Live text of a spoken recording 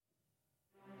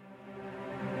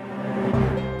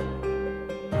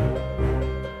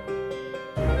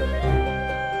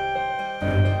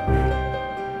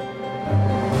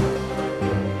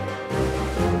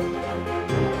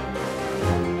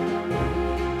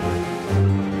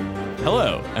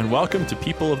Hello, and welcome to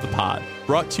People of the Pod,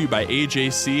 brought to you by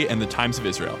AJC and the Times of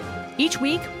Israel. Each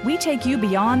week, we take you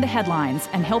beyond the headlines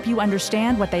and help you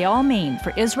understand what they all mean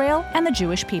for Israel and the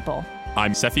Jewish people.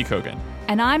 I'm Seffi Kogan.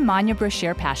 And I'm Manya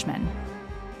Brashear-Pashman.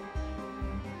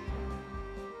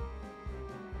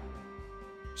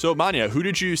 So, Manya, who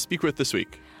did you speak with this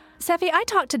week? Seffi, I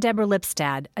talked to Deborah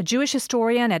Lipstadt, a Jewish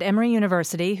historian at Emory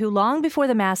University who, long before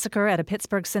the massacre at a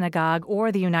Pittsburgh synagogue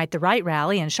or the Unite the Right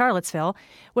rally in Charlottesville,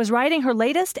 was writing her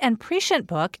latest and prescient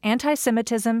book,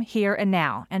 Anti-Semitism Here and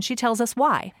Now. And she tells us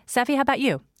why. Seffi, how about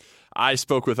you? I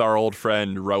spoke with our old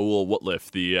friend Raoul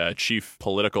Wootliff, the chief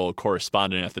political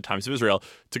correspondent at the Times of Israel,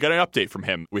 to get an update from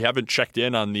him. We haven't checked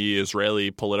in on the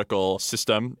Israeli political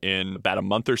system in about a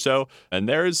month or so, and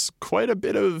there's quite a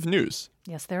bit of news.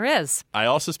 Yes, there is. I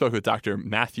also spoke with Dr.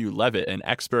 Matthew Levitt, an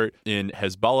expert in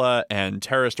Hezbollah and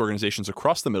terrorist organizations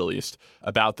across the Middle East,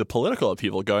 about the political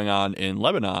upheaval going on in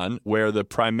Lebanon, where the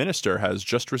prime minister has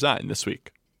just resigned this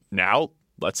week. Now,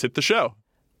 let's hit the show.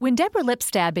 When Deborah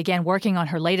Lipstadt began working on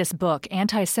her latest book,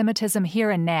 Anti-Semitism Here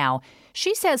and Now,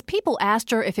 she says people asked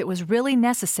her if it was really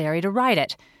necessary to write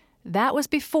it. That was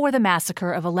before the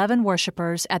massacre of 11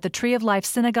 worshipers at the Tree of Life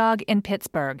Synagogue in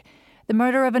Pittsburgh, the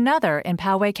murder of another in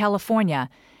Poway, California,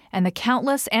 and the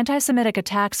countless anti-Semitic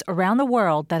attacks around the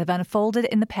world that have unfolded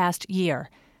in the past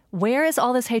year. Where is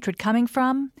all this hatred coming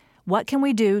from? What can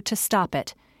we do to stop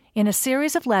it? In a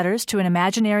series of letters to an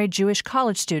imaginary Jewish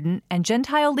college student and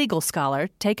Gentile legal scholar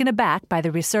taken aback by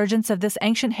the resurgence of this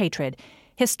ancient hatred,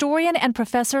 historian and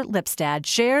Professor Lipstadt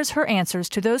shares her answers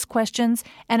to those questions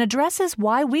and addresses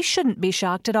why we shouldn't be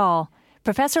shocked at all.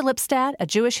 Professor Lipstadt, a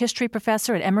Jewish history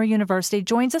professor at Emory University,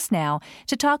 joins us now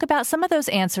to talk about some of those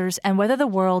answers and whether the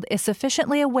world is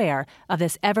sufficiently aware of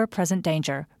this ever-present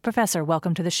danger. Professor,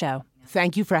 welcome to the show.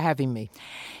 Thank you for having me.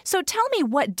 So tell me,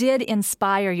 what did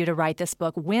inspire you to write this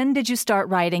book? When did you start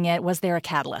writing it? Was there a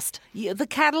catalyst? Yeah, the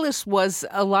catalyst was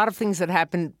a lot of things that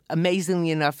happened,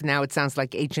 amazingly enough, now it sounds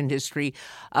like ancient history,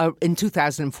 in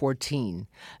 2014.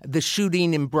 The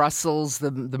shooting in Brussels,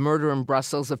 the murder in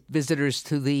Brussels of visitors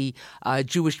to the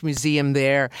Jewish museum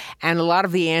there, and a lot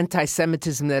of the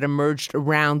anti-Semitism that emerged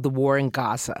around the war in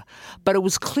Gaza. But it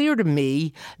was clear to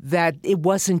me that it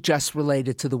wasn't just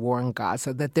related to the war in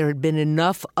Gaza, that there had been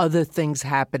enough other things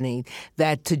happening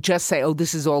that to just say, oh,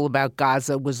 this is all about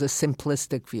Gaza was a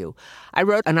simplistic view. I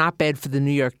wrote an op-ed for the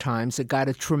New York Times. It got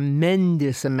a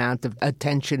tremendous amount of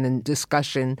attention and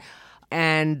discussion.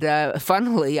 And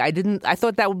funnily, I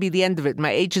thought that would be the end of it. My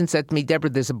agent said to me,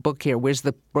 Deborah, there's a book here. Where's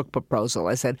the book proposal?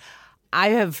 I said, I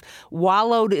have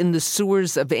wallowed in the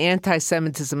sewers of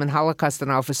anti-Semitism and Holocaust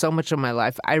denial for so much of my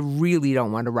life. I really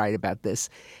don't want to write about this.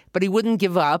 But he wouldn't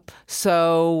give up,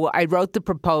 so I wrote the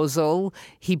proposal.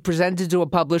 He presented to a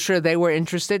publisher. They were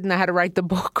interested, and I had to write the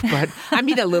book. But I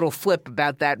mean, a little flip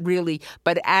about that, really.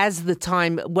 But as the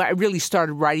time, when I really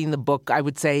started writing the book, I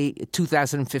would say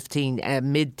 2015,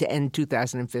 mid to end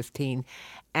 2015.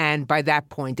 And by that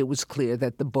point, it was clear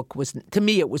that the book was, to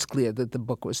me, it was clear that the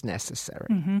book was necessary.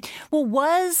 Mm-hmm. Well,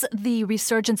 was the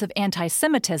resurgence of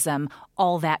anti-Semitism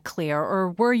all that clear?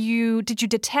 Or did you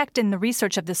detect in the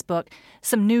research of this book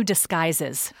some new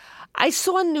disguises? I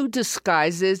saw new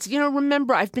disguises.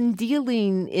 Remember, I've been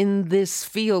dealing in this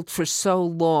field for so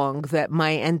long that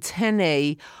my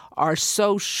antennae are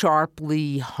so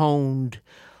sharply honed.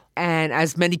 And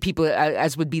as many people,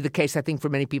 as would be the case, I think, for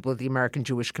many people at the American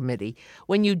Jewish Committee,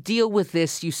 when you deal with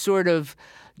this,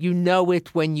 you know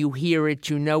it when you hear it,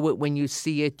 you know it when you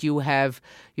see it. You have,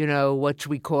 what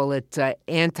should we call it,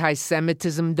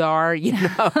 anti-Semitism dar,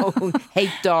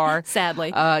 hate dar.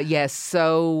 Sadly. Yes.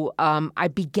 So I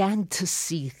began to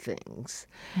see things,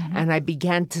 and I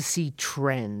began to see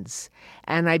trends,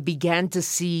 and I began to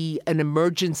see an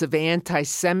emergence of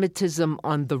anti-Semitism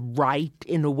on the right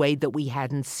in a way that we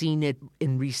hadn't seen it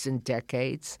in recent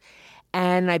decades.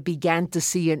 And I began to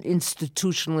see an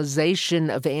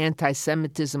institutionalization of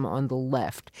anti-Semitism on the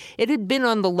left. It had been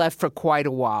on the left for quite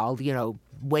a while,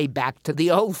 way back to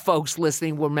the old folks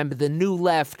listening will remember the New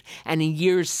Left. And in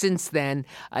years since then,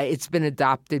 it's been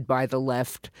adopted by the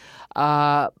left.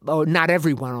 Or not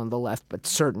everyone on the left, but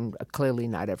clearly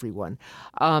not everyone.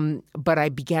 But I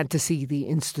began to see the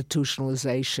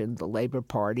institutionalization, the Labour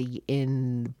Party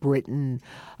in Britain,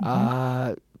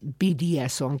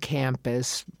 BDS on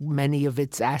campus. Many of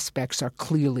its aspects are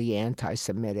clearly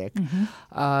anti-Semitic,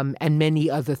 and many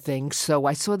other things. So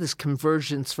I saw this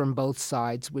convergence from both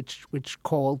sides, which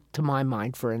called to my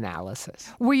mind for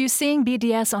analysis. Were you seeing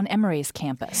BDS on Emory's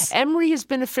campus? Emory has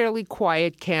been a fairly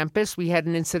quiet campus. We had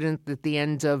an incident at the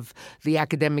end of the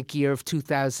academic year of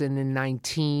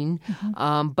 2019,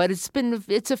 but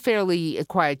it's a fairly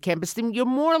quiet campus. You're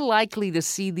more likely to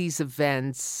see these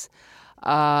events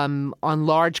on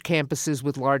large campuses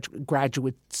with large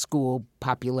graduate school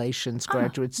populations,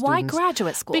 graduate students. Why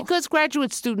graduate school? Because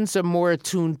graduate students are more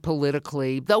attuned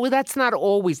politically, though that's not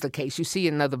always the case. You see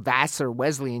it in other Vassar,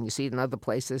 Wesleyan, you see it in other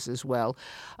places as well.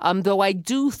 Though I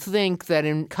do think that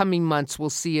in coming months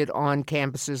we'll see it on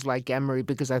campuses like Emory,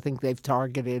 because I think they've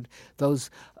targeted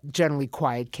those generally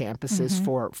quiet campuses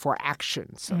for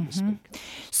action, so to speak.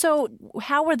 So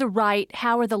how are the right,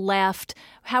 how are the left,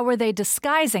 how are they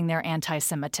disguising their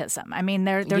anti-Semitism? I mean,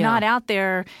 they're not out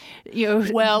there,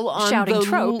 shouting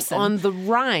tropes. On the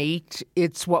right,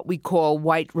 it's what we call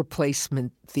white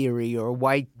replacement theory or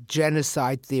white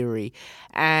genocide theory.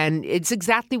 And it's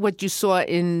exactly what you saw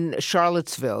in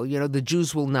Charlottesville. The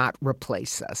Jews will not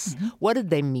replace us. What did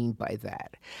they mean by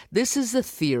that? This is a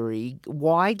theory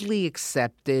widely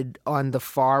accepted on the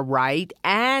far right.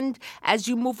 And as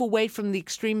you move away from the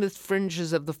extremist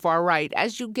fringes of the far right,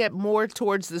 as you get more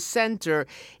towards the center,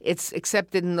 it's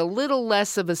accepted in a little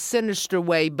less of a sinister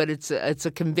way, but it's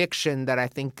a conviction that I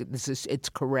think it's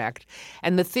correct.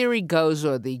 And the theory goes,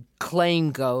 or the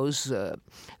claim goes,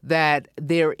 that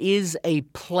there is a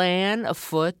plan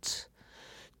afoot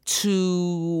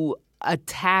to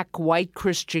attack white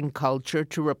Christian culture,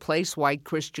 to replace white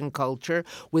Christian culture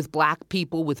with black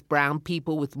people, with brown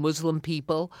people, with Muslim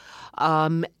people.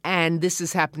 And this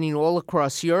is happening all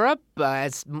across Europe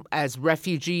as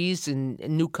refugees and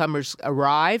newcomers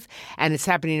arrive. And it's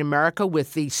happening in America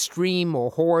with the stream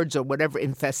or hordes or whatever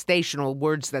infestational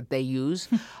words that they use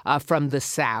from the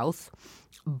South.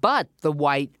 But the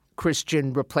white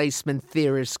Christian replacement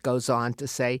theorist goes on to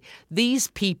say these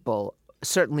people,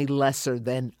 certainly lesser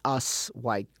than us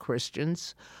white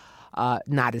Christians,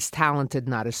 not as talented,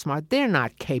 not as smart, they're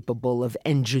not capable of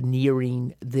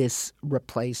engineering this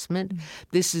replacement.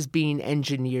 This is being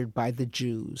engineered by the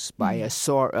Jews, by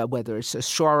whether it's a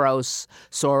Soros,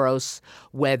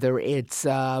 whether it's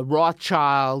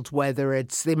Rothschild, whether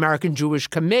it's the American Jewish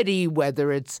Committee,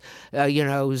 whether it's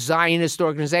Zionist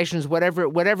organizations,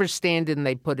 whatever stand-in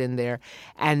they put in there,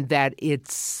 and that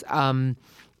it's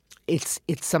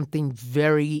something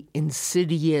very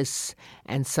insidious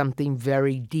and something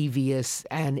very devious,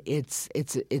 and it's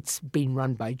being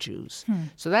run by Jews.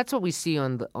 So that's what we see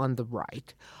on the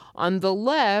right. On the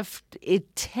left,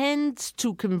 it tends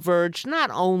to converge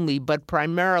not only but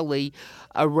primarily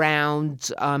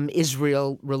around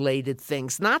Israel-related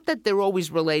things. Not that they're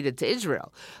always related to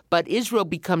Israel, but Israel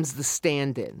becomes the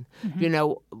stand-in.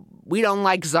 We don't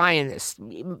like Zionists,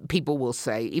 people will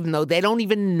say, even though they don't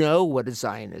even know what a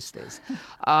Zionist is.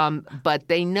 But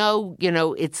they know,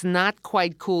 it's not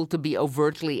quite cool to be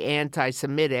overtly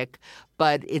anti-Semitic,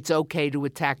 but it's okay to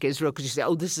attack Israel because you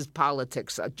say, this is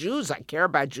politics. Jews, I care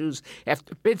about Jews.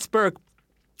 After Pittsburgh,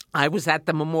 I was at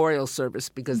the memorial service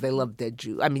because they love dead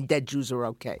Jews. I mean, dead Jews are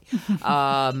okay.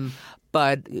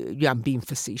 But I'm being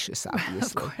facetious, obviously.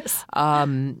 Of course.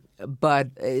 But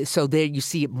so there you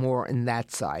see it more in that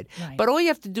side. Right. But all you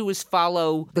have to do is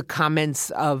follow the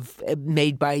comments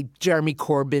made by Jeremy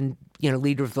Corbyn,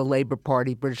 leader of the Labour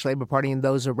Party, British Labour Party, and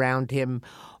those around him,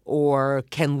 or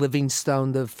Ken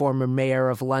Livingstone, the former mayor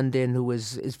of London, who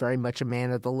is very much a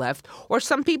man of the left, or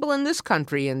some people in this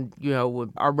country and,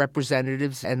 are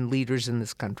representatives and leaders in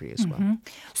this country as well.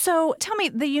 So tell me,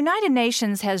 the United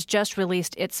Nations has just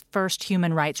released its first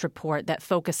human rights report that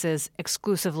focuses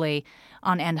exclusively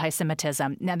on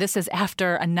anti-Semitism. Now, this is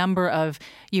after a number of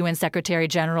UN Secretary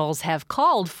Generals have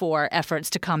called for efforts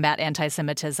to combat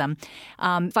anti-Semitism.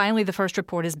 Finally, the first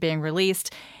report is being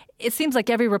released. It seems like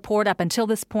every report up until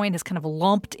this point has kind of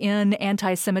lumped in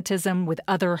anti-Semitism with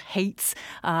other hates,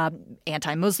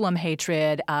 anti-Muslim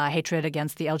hatred, hatred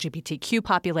against the LGBTQ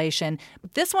population.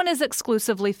 But this one is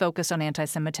exclusively focused on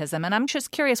anti-Semitism. And I'm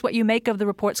just curious what you make of the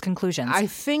report's conclusions. I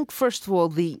think, first of all,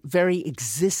 the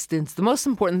most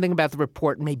important thing about the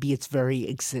report may be its very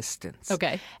existence.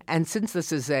 Okay. And since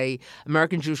this is a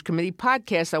American Jewish Committee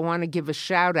podcast, I want to give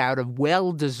a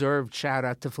well-deserved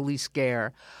shout-out to Felice Gehr,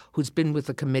 who's been with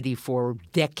the committee for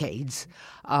decades,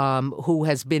 who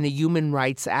has been a human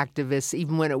rights activist,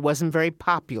 even when it wasn't very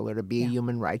popular to be a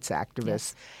human rights activist.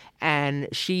 Yes. And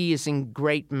she is in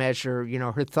great measure,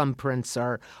 her thumbprints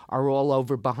are all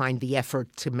over behind the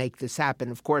effort to make this happen.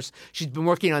 Of course, she's been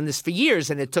working on this for years,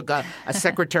 and it took a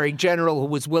secretary general who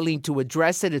was willing to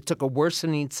address it. It took a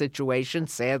worsening situation.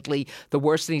 Sadly, the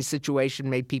worsening situation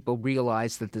made people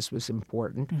realize that this was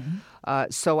important.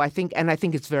 So I think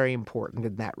it's very important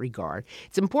in that regard.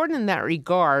 It's important in that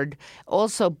regard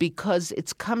also because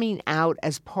it's coming out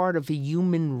as part of a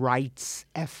human rights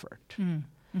effort.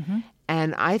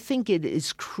 And I think it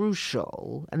is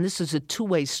crucial, and this is a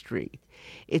two-way street,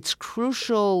 it's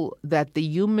crucial that the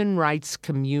human rights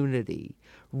community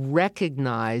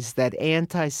recognize that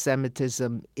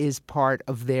anti-Semitism is part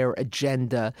of their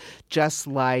agenda, just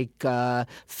like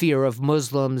fear of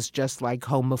Muslims, just like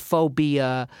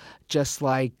homophobia, just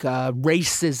like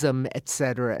racism, et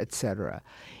cetera, et cetera.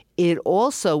 It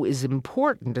also is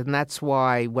important, and that's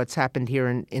why what's happened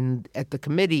here at the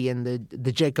committee and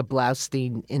the Jacob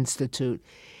Blaustein Institute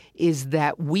is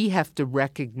that we have to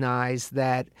recognize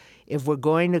that if we're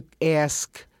going to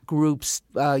ask groups,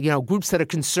 groups that are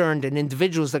concerned and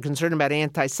individuals that are concerned about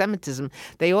anti-Semitism,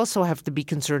 they also have to be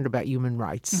concerned about human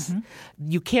rights.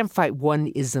 You can't fight one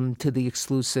ism to the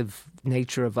exclusive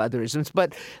nature of other isms.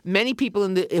 But many people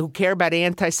who care about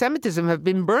anti-Semitism have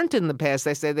been burnt in the past.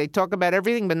 They say they talk about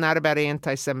everything but not about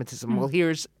anti-Semitism. Well,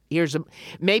 here's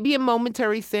maybe a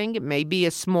momentary thing. It may be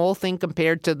a small thing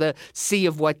compared to the sea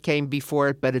of what came before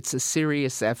it, but it's a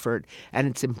serious effort and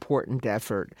it's an important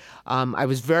effort. I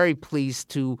was very pleased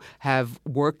to have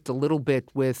worked a little bit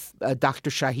with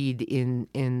Dr. Shahid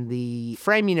in the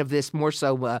framing of this. More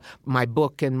so, my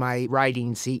book and my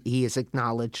writings, he has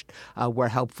acknowledged were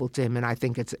helpful to him, and I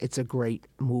think it's a great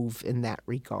move in that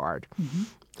regard.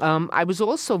 I was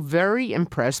also very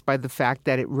impressed by the fact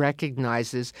that it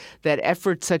recognizes that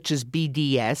efforts such as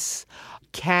BDS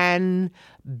can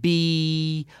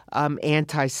be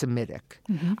anti-Semitic.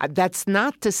 That's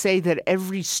not to say that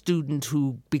every student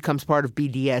who becomes part of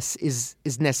BDS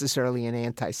is necessarily an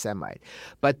anti-Semite.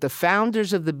 But the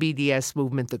founders of the BDS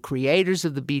movement, the creators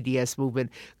of the BDS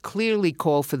movement, clearly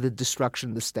call for the destruction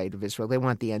of the State of Israel. They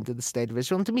want the end of the State of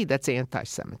Israel. And to me, that's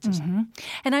anti-Semitism.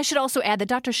 And I should also add that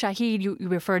Dr. Shahid, you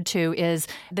referred to, is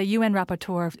the UN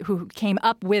rapporteur who came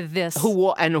up with this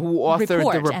who authored the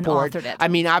report. And authored it. I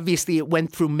mean, obviously, it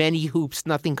went through many hoops.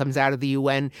 Nothing comes out of the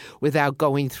UN without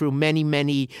going through many,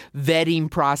 many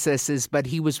vetting processes, but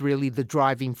he was really the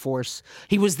driving force.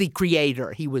 He was the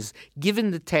creator. He was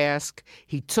given the task.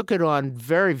 He took it on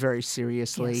very, very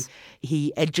seriously. Yes.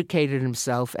 He educated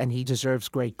himself, and he deserves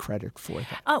great credit for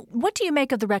that. What do you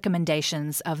make of the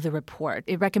recommendations of the report?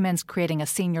 It recommends creating a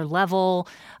senior level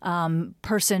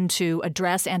person to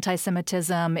address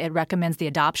anti-Semitism. It recommends the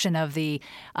adoption of the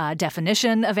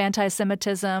definition of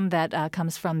anti-Semitism that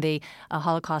comes from the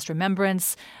Holocaust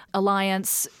Remembrance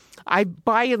Alliance.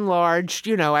 By and large,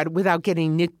 without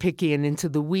getting nitpicky and into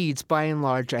the weeds, by and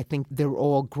large, I think they're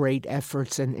all great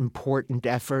efforts and important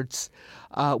efforts.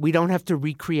 We don't have to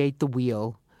recreate the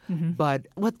wheel. But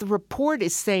what the report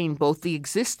is saying, both the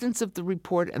existence of the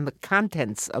report and the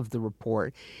contents of the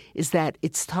report, is that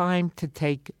it's time to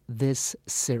take this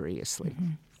seriously.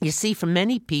 You see, for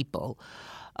many people,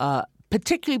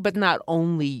 particularly but not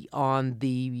only on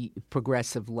the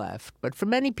progressive left, but for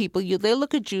many people, they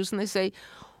look at Jews and they say,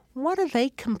 what are they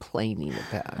complaining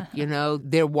about?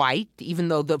 They're white, even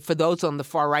though for those on the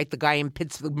far right, the guy in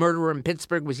Pittsburgh, the murderer in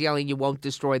Pittsburgh was yelling, you won't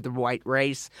destroy the white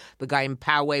race. The guy in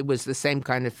Poway was the same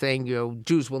kind of thing.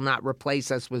 Jews will not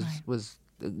replace us was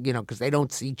because they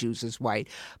don't see Jews as white.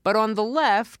 But on the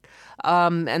left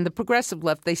and the progressive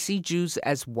left, they see Jews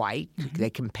as white. They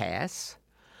can pass.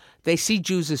 They see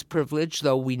Jews as privileged,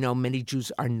 though we know many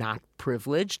Jews are not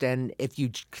privileged. And if you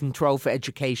control for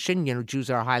education, Jews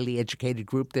are a highly educated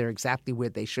group. They're exactly where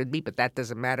they should be, but that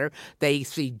doesn't matter. They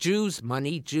see Jews,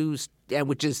 money, Jews,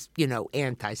 which is,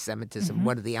 anti-Semitism,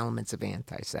 one of the elements of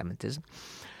anti-Semitism.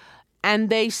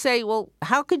 And they say, well,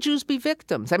 how could Jews be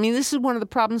victims? I mean, this is one of the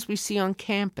problems we see on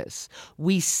campus.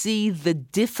 We see the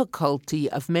difficulty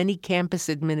of many campus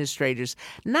administrators,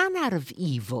 not out of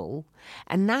evil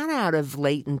and not out of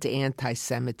latent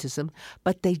anti-Semitism,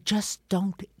 but they just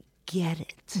don't get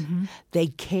it. They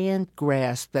can't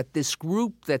grasp that this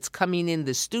group that's coming in,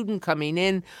 the student coming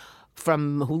in,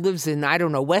 who lives in, I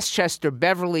don't know, Westchester,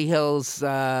 Beverly Hills,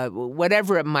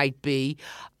 whatever it might be.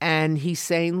 And he's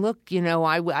saying, look,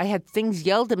 I had things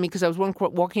yelled at me because I was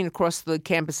walking across the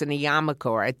campus in a yarmulke,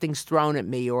 or I had things thrown at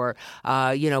me, or,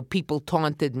 people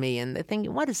taunted me. And they're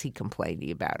thinking, what is he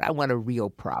complaining about? I want a real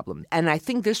problem. And I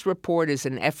think this report is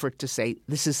an effort to say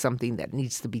this is something that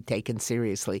needs to be taken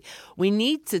seriously. We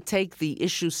need to take the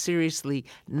issue seriously,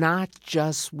 not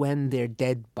just when they're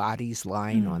dead bodies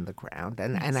lying on the ground.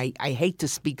 And I hate to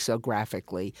speak so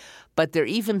graphically, but there are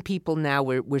even people now,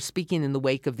 we're speaking in the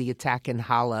wake of the attack in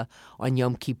Halle on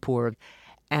Yom Kippur,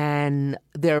 and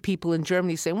there are people in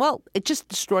Germany saying, well, it just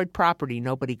destroyed property.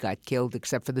 Nobody got killed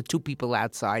except for the 2 people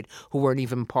outside who weren't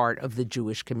even part of the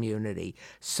Jewish community.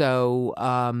 So,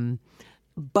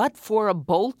 but for a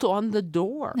bolt on the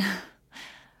door,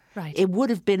 right, it would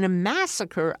have been a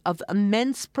massacre of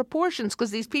immense proportions,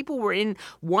 because these people were in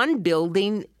one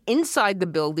building, inside the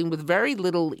building, with very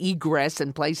little egress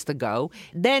and place to go.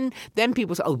 Then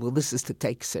people say, oh, well, this is to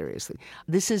take seriously.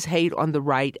 This is hate on the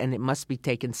right, and it must be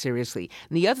taken seriously.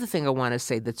 And the other thing I want to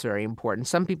say that's very important,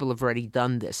 some people have already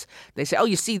done this. They say, oh,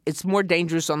 you see, it's more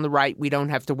dangerous on the right. We don't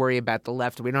have to worry about the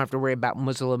left. We don't have to worry about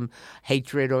Muslim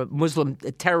hatred or Muslim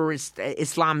terrorists,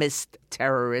 Islamist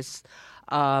terrorists.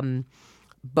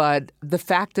 But the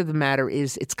fact of the matter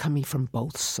is it's coming from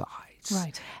both sides.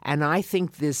 Right. And I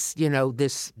think this,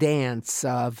 this dance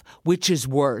of which is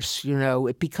worse,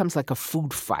 it becomes like a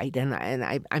food fight. And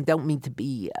I don't mean to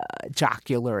be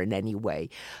jocular in any way,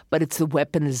 but it's the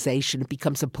weaponization. It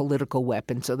becomes a political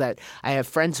weapon, so that I have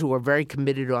friends who are very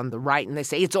committed on the right, and they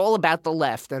say it's all about the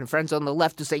left. And friends on the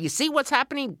left who say, you see what's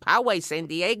happening? Poway, San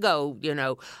Diego,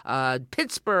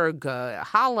 Pittsburgh,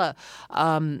 Halle.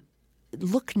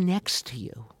 Look next to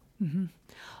you. Mm-hmm.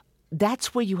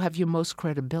 That's where you have your most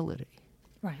credibility.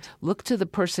 Right. Look to the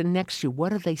person next to you.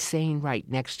 What are they saying right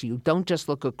next to you? Don't just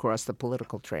look across the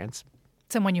political trans.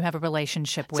 Someone you have a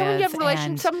relationship with.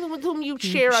 Someone with whom you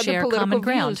share other political common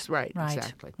ground. views. Right,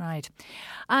 exactly. Right.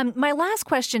 My last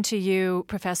question to you,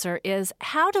 Professor, is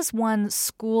how does one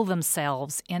school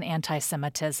themselves in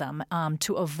anti-Semitism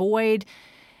to avoid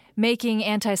making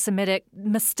anti-Semitic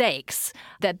mistakes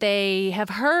that they have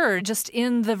heard just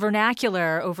in the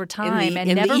vernacular over time and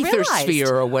never realized. In the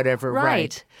ethersphere or whatever,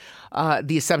 right.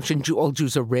 The assumption all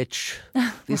Jews are rich,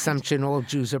 the assumption all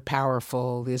Jews are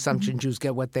powerful, the assumption Jews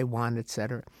get what they want, et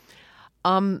cetera.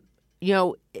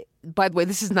 By the way,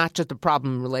 this is not just a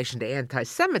problem in relation to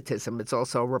anti-Semitism. It's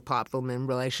also a problem in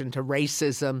relation to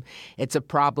racism. It's a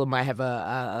problem. I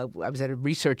was at a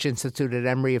research institute at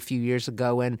Emory a few years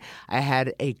ago, and I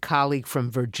had a colleague from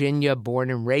Virginia,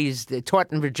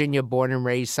 taught in Virginia, born and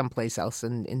raised someplace else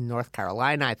in North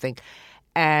Carolina, I think.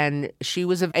 And she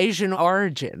was of Asian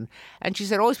origin. And she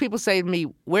said, always people say to me,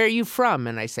 where are you from?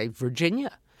 And I say,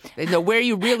 Virginia. They know, where are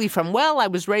you really from? Well, I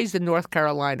was raised in North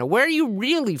Carolina. Where are you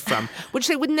really from? Which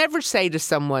they would never say to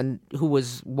someone who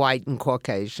was white and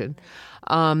Caucasian.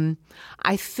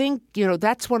 I think,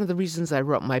 that's one of the reasons I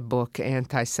wrote my book,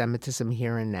 Anti-Semitism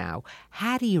Here and Now.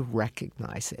 How do you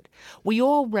recognize it? We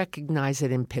all recognize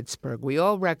it in Pittsburgh. We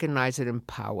all recognize it in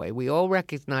Poway. We all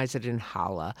recognize it in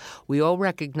Halle. We all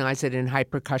recognize it in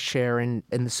Hypercacher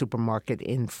in the supermarket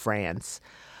in France.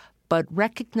 But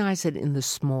recognize it in the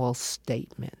small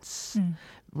statements.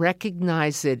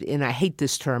 Recognize it in, I hate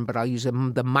this term, but I'll use it,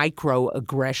 the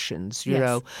microaggressions,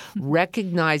 know.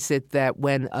 Recognize it that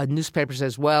when a newspaper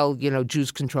says, well,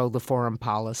 Jews control the foreign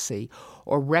policy,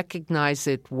 or recognize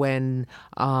it when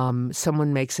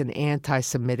someone makes an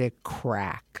anti-Semitic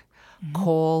crack.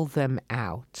 Call them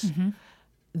out.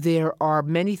 There are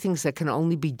many things that can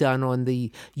only be done on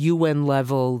the UN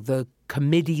level, the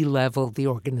committee level, the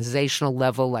organizational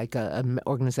level, like an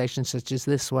organization such as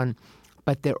this one.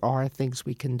 But there are things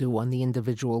we can do on the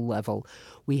individual level.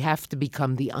 We have to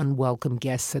become the unwelcome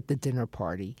guests at the dinner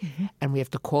party. And we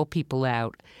have to call people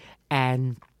out,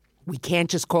 and we can't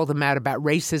just call them out about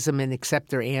racism and accept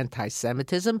their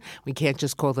anti-Semitism. We can't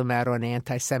just call them out on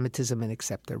anti-Semitism and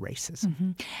accept their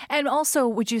racism. And also,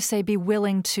 would you say be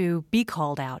willing to be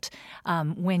called out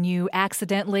when you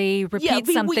accidentally repeat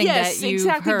something that you've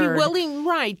exactly. heard? Be willing,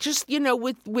 right. Just,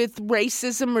 with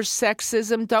racism or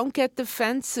sexism, don't get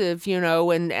defensive,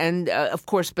 and of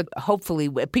course, but hopefully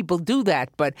people do that.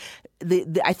 But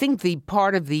I think the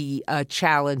part of the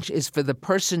challenge is for the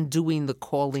person doing the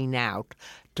calling out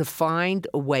to find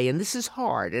a way, and this is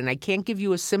hard, and I can't give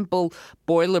you a simple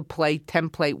boilerplate,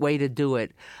 template way to do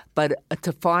it, but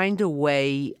to find a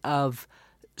way of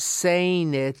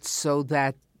saying it so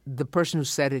that the person who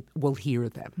said it will hear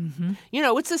them.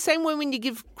 It's the same way when you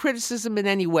give criticism in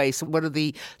any way. So what do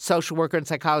the social worker and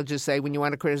psychologists say when you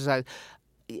want to criticize?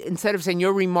 instead of saying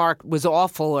your remark was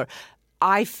awful or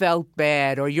I felt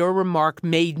bad or your remark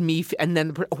made me, and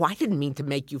then I didn't mean to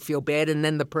make you feel bad, and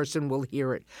then the person will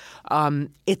hear it.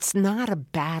 It's not a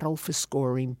battle for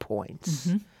scoring points.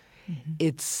 Mm-hmm. Mm-hmm.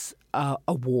 It's a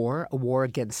war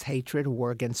against hatred, a war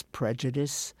against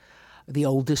prejudice, the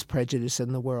oldest prejudice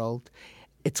in the world.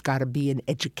 It's got to be an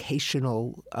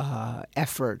educational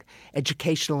effort.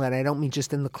 Educational, and I don't mean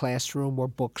just in the classroom or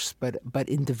books, but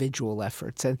individual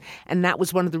efforts. And that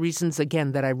was one of the reasons,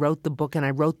 again, that I wrote the book. And I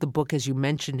wrote the book, as you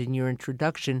mentioned in your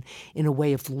introduction, in a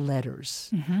way of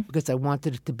letters, because I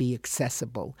wanted it to be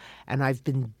accessible. And I've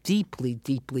been deeply,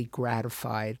 deeply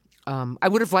gratified. I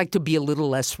would have liked to be a little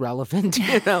less relevant.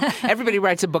 Everybody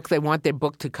writes a book. They want their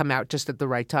book to come out just at the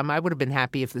right time. I would have been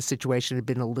happy if the situation had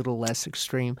been a little less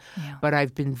extreme. Yeah. But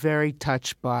I've been very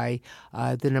touched by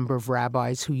the number of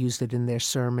rabbis who used it in their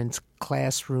sermons,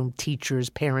 classroom, teachers,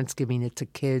 parents giving it to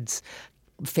kids,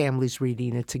 families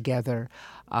reading it together.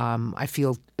 I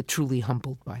feel truly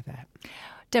humbled by that.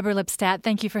 Deborah Lipstadt,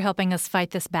 thank you for helping us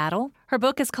fight this battle. Her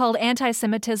book is called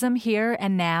Anti-Semitism Here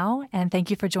and Now, and thank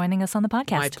you for joining us on the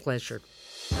podcast. My pleasure.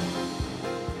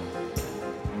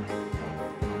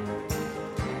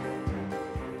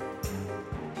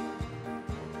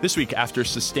 This week, after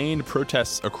sustained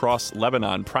protests across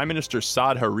Lebanon, Prime Minister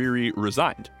Saad Hariri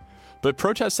resigned. But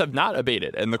protests have not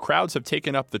abated, and the crowds have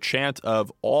taken up the chant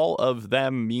of all of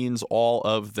them means all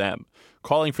of them,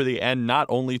 calling for the end not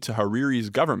only to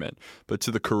Hariri's government, but to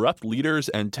the corrupt leaders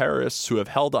and terrorists who have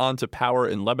held on to power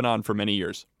in Lebanon for many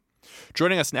years.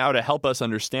 Joining us now to help us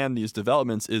understand these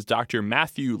developments is Dr.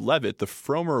 Matthew Levitt, the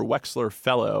Fromer Wexler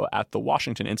Fellow at the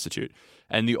Washington Institute,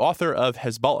 and the author of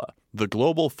Hezbollah, The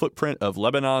Global Footprint of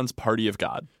Lebanon's Party of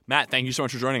God. Matt, thank you so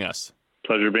much for joining us.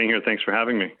 Pleasure being here. Thanks for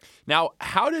having me. Now,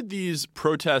 how did these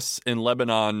protests in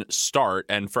Lebanon start,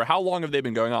 and for how long have they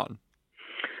been going on?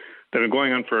 They've been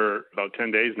going on for about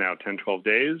 10 days now, 10, 12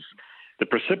 days. The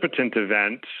precipitant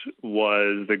event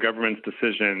was the government's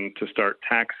decision to start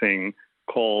taxing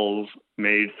calls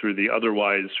made through the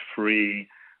otherwise free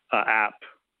app,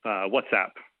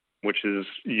 WhatsApp, which is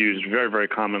used very, very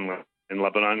commonly in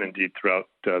Lebanon, indeed throughout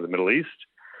the Middle East.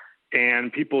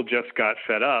 And people just got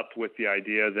fed up with the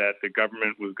idea that the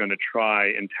government was going to try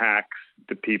and tax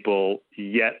the people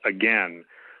yet again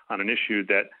on an issue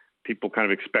that people kind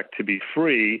of expect to be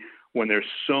free when there's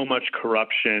so much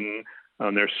corruption,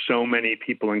 there's so many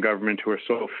people in government who are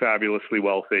so fabulously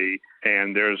wealthy,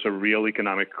 and there's a real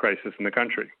economic crisis in the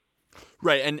country.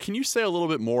 Right. And can you say a little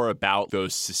bit more about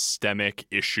those systemic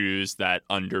issues that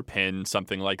underpin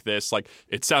something like this? Like,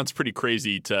 it sounds pretty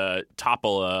crazy to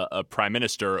topple a prime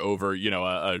minister over,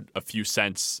 a few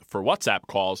cents for WhatsApp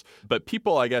calls. But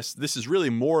people, I guess, this is really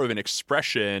more of an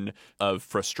expression of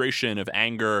frustration, of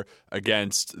anger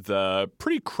against the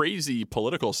pretty crazy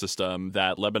political system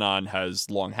that Lebanon has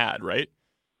long had, right?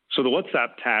 So the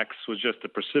WhatsApp tax was just a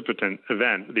precipitant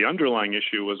event. The underlying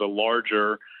issue was a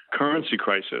larger currency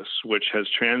crisis, which has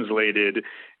translated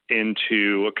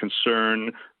into a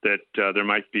concern that there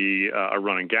might be a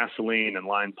run on gasoline and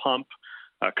line pump,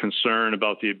 a concern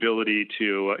about the ability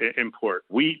to import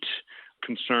wheat,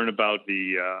 concern about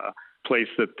the place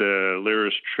that the lira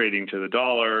is trading to the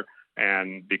dollar,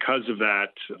 and because of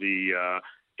that, the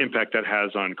impact that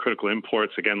has on critical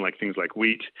imports, again, like things like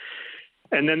wheat.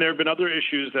 And then there have been other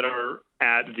issues that are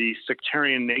at the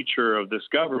sectarian nature of this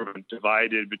government,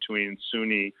 divided between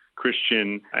Sunni,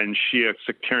 Christian, and Shia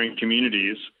sectarian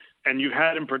communities. And you've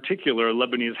had in particular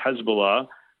Lebanese Hezbollah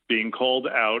being called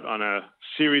out on a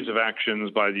series of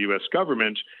actions by the U.S.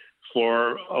 government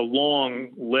for a long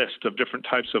list of different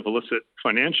types of illicit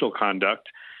financial conduct,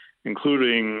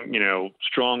 including,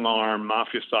 strong arm,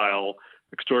 mafia-style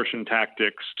extortion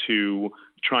tactics to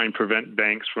try and prevent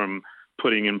banks from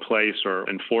putting in place or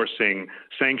enforcing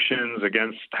sanctions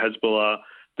against Hezbollah.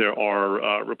 There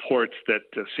are reports that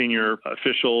senior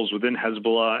officials within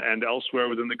Hezbollah and elsewhere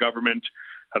within the government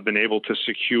have been able to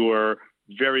secure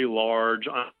very large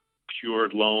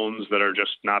unsecured loans that are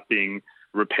just not being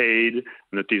repaid, and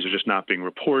that these are just not being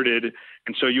reported.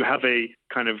 And so you have a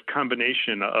kind of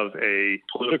combination of a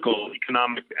political,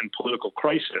 economic, and political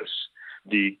crisis.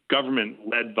 The government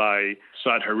led by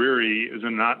Saad Hariri is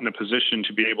not in a position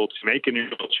to be able to make any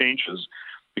real changes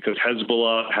because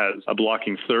Hezbollah has a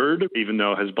blocking third, even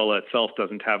though Hezbollah itself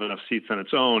doesn't have enough seats on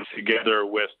its own, together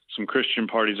with some Christian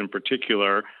parties in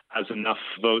particular, has enough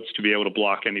votes to be able to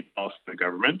block any policy in the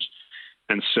government.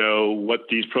 And so what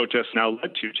these protests now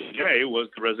led to today was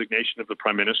the resignation of the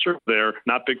prime minister. They're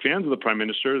not big fans of the prime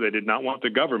minister. They did not want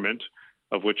the government,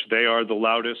 of which they are the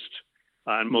loudest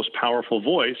and most powerful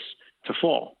voice, to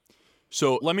fall.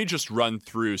 So let me just run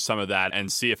through some of that and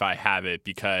see if I have it,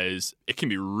 because it can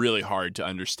be really hard to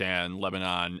understand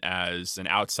Lebanon as an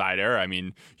outsider. I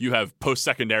mean, you have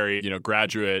post-secondary,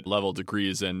 graduate level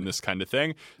degrees and this kind of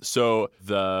thing. So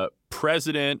the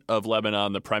president of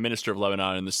Lebanon, the prime minister of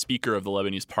Lebanon, and the speaker of the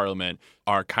Lebanese parliament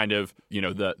are kind of,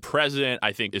 the president,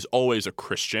 I think, is always a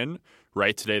Christian,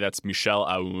 right? Today, that's Michel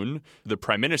Aoun. The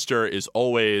prime minister is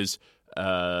always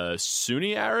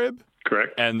Sunni Arab.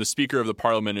 Correct. And the Speaker of the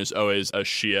Parliament is always a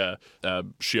Shia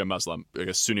Muslim, like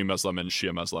a Sunni Muslim and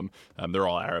Shia Muslim. They're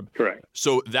all Arab. Correct.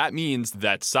 So that means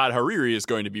that Saad Hariri is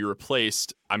going to be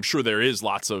replaced. I'm sure there is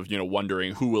lots of,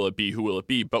 wondering who will it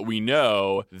be, but we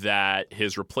know that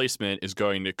his replacement is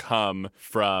going to come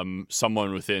from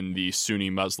someone within the Sunni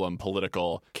Muslim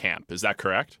political camp. Is that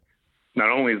correct? Not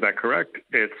only is that correct,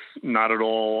 it's not at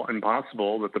all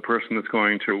impossible that the person that's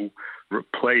going to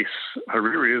replace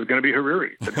Hariri is going to be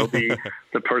Hariri. That he'll be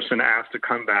the person asked to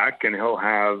come back, and he'll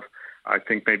have, I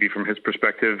think maybe from his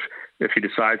perspective, if he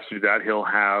decides to do that, he'll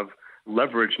have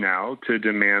leverage now to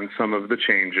demand some of the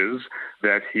changes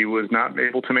that he was not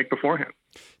able to make beforehand.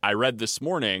 I read this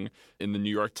morning in the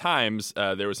New York Times,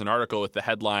 there was an article with the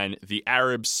headline, "The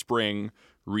Arab Spring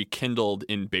Rekindled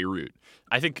in Beirut."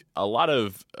 I think a lot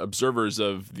of observers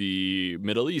of the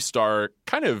Middle East are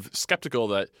kind of skeptical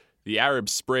that the Arab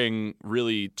Spring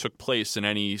really took place in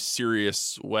any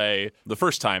serious way the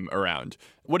first time around.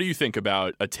 What do you think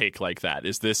about a take like that?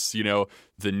 Is this,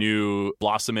 the new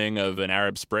blossoming of an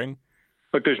Arab Spring?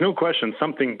 Look, there's no question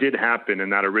something did happen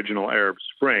in that original Arab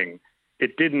Spring.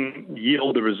 It didn't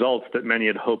yield the results that many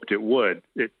had hoped it would.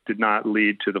 It did not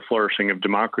lead to the flourishing of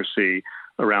democracy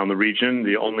around the region.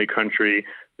 The only country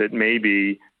that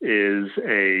maybe is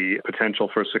a potential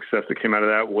for success that came out of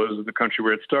that was the country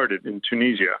where it started, in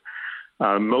Tunisia.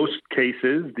 Most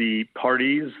cases, the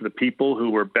parties, the people who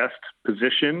were best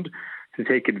positioned to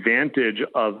take advantage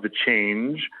of the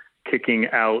change, kicking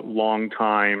out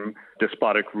longtime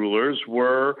despotic rulers,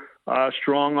 were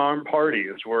strong-arm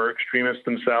parties, were extremists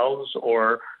themselves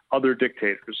or other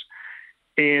dictators.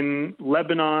 In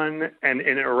Lebanon and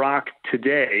in Iraq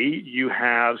today, you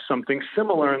have something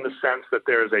similar in the sense that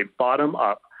there is a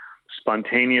bottom-up,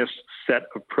 spontaneous set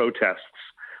of protests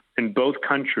in both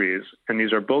countries, and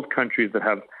these are both countries that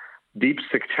have deep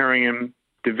sectarian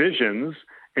divisions.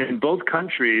 And in both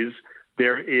countries,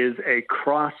 there is a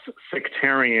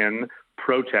cross-sectarian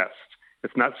protest.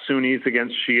 It's not Sunnis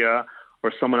against Shia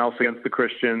or someone else against the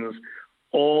Christians.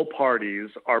 All parties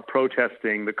are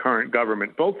protesting the current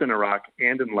government, both in Iraq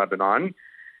and in Lebanon.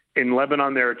 In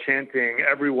Lebanon, they're chanting,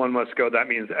 "Everyone must go." That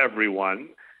means everyone.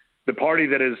 The party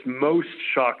that is most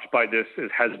shocked by this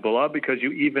is Hezbollah, because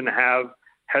you even have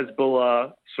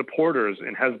Hezbollah supporters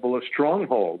in Hezbollah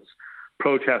strongholds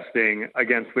protesting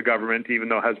against the government, even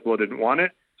though Hezbollah didn't want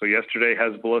it. So yesterday,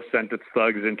 Hezbollah sent its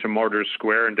thugs into Martyrs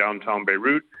Square in downtown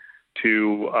Beirut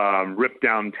to rip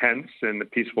down tents in the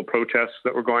peaceful protests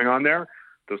that were going on there.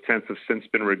 Those tents have since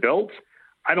been rebuilt.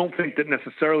 I don't think that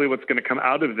necessarily what's going to come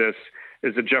out of this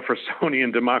is a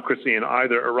Jeffersonian democracy in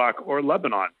either Iraq or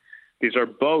Lebanon. These are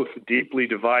both deeply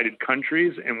divided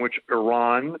countries in which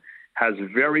Iran has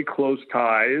very close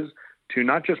ties to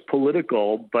not just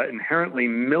political, but inherently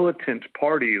militant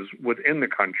parties within the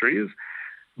countries.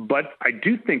 But I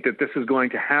do think that this is going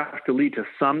to have to lead to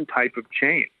some type of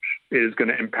change. It is going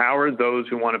to empower those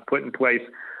who want to put in place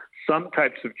some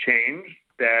types of change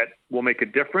that will make a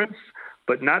difference,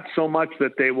 but not so much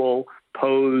that they will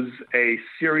pose a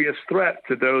serious threat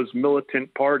to those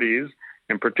militant parties,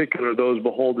 in particular those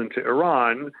beholden to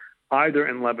Iran, either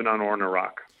in Lebanon or in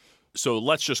Iraq. So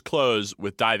let's just close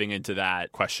with diving into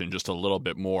that question just a little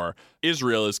bit more.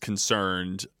 Israel is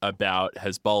concerned about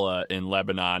Hezbollah in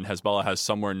Lebanon. Hezbollah has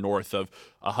somewhere north of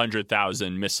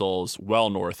 100,000 missiles, well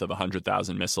north of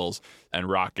 100,000 missiles and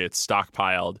rockets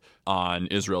stockpiled on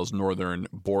Israel's northern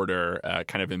border,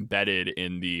 kind of embedded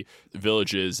in the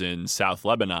villages in South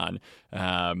Lebanon.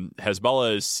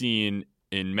 Hezbollah is seen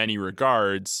in many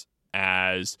regards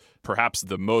as perhaps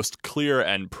the most clear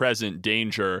and present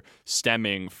danger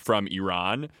stemming from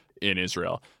Iran in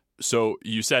Israel. So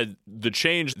you said the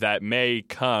change that may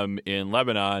come in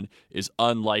Lebanon is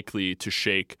unlikely to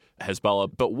shake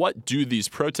Hezbollah. But what do these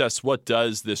protests, what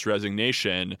does this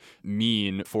resignation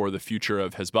mean for the future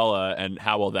of Hezbollah, and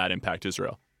how will that impact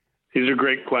Israel? These are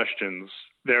great questions.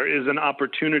 There is an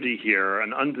opportunity here,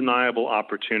 an undeniable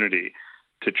opportunity,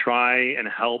 to try and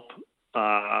help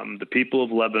the people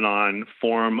of Lebanon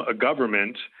form a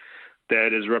government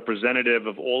that is representative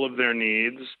of all of their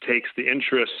needs, takes the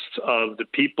interests of the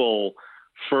people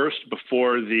first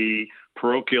before the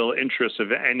parochial interests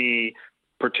of any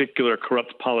particular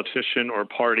corrupt politician or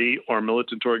party or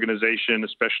militant organization,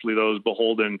 especially those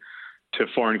beholden to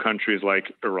foreign countries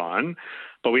like Iran.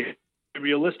 But we have to be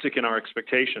realistic in our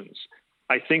expectations.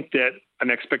 I think that an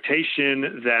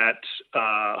expectation that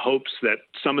hopes that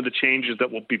some of the changes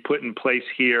that will be put in place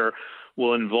here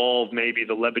will involve maybe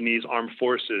the Lebanese armed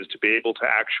forces to be able to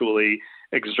actually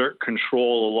exert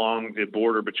control along the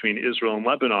border between Israel and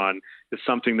Lebanon is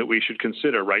something that we should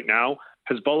consider. Right now,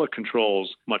 Hezbollah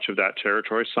controls much of that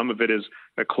territory. Some of it is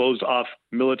a closed-off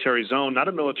military zone, not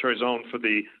a military zone for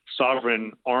the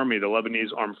sovereign army, the Lebanese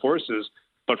armed forces,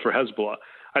 but for Hezbollah.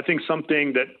 I think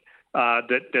something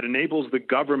that enables the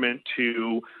government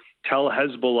to tell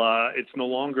Hezbollah it's no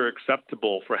longer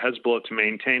acceptable for Hezbollah to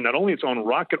maintain not only its own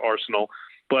rocket arsenal,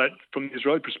 but from the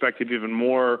Israeli perspective, even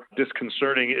more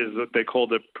disconcerting is what they call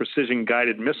the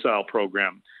precision-guided missile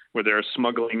program, where they're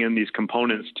smuggling in these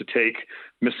components to take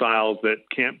missiles that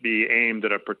can't be aimed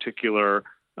at a particular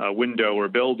window or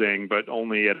building, but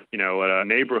only at a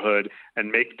neighborhood,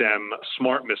 and make them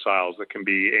smart missiles that can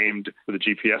be aimed with a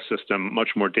GPS system much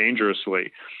more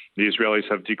dangerously. The Israelis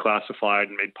have declassified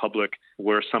and made public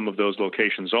where some of those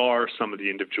locations are, some of the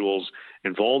individuals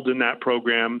involved in that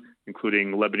program,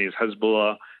 including Lebanese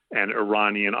Hezbollah and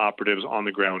Iranian operatives on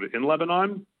the ground in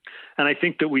Lebanon. And I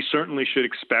think that we certainly should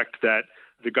expect that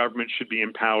the government should be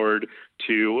empowered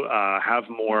to have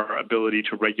more ability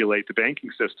to regulate the banking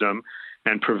system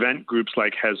and prevent groups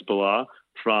like Hezbollah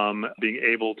from being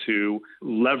able to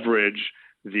leverage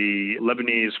the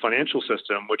Lebanese financial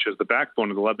system, which is the backbone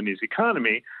of the Lebanese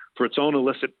economy, for its own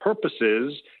illicit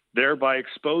purposes, thereby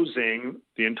exposing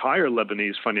the entire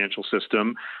Lebanese financial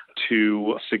system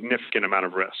to a significant amount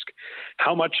of risk.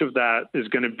 How much of that is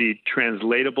going to be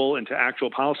translatable into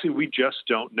actual policy? We just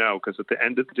don't know, because at the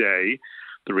end of the day,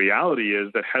 the reality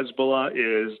is that Hezbollah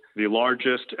is the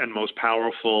largest and most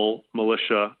powerful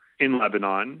militia in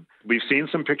Lebanon. We've seen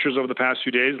some pictures over the past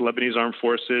few days, Lebanese armed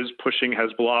forces pushing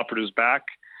Hezbollah operatives back,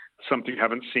 something we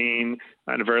haven't seen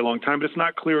in a very long time. But it's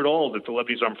not clear at all that the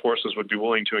Lebanese armed forces would be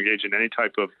willing to engage in any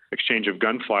type of exchange of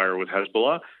gunfire with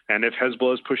Hezbollah. And if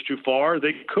Hezbollah is pushed too far,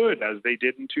 they could, as they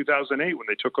did in 2008 when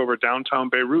they took over downtown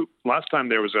Beirut. Last time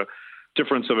there was a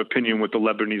difference of opinion with the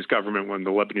Lebanese government when the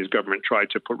Lebanese government tried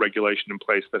to put regulation in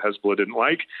place that Hezbollah didn't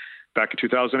like. Back in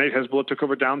 2008, Hezbollah took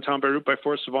over downtown Beirut by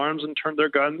force of arms and turned their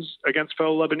guns against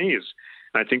fellow Lebanese.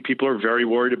 And I think people are very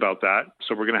worried about that.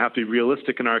 So we're going to have to be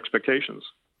realistic in our expectations.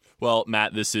 Well,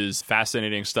 Matt, this is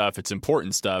fascinating stuff. It's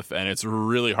important stuff, and it's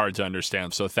really hard to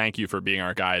understand. So thank you for being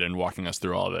our guide and walking us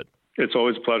through all of it. It's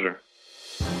always a pleasure.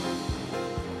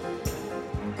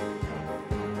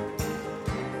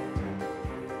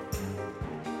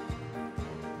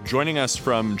 Joining us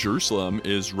from Jerusalem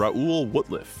is Raoul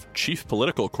Wootliff, chief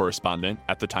political correspondent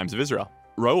at the Times of Israel.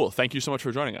 Raoul, thank you so much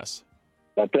for joining us.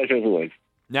 My pleasure as always.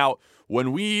 Now,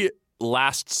 when we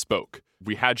last spoke,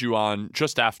 we had you on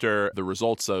just after the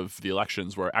results of the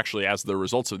elections were actually as the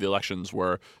results of the elections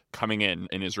were coming in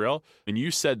Israel. And you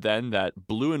said then that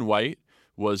blue and white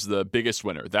was the biggest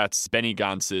winner. That's Benny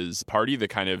Gantz's party, the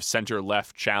kind of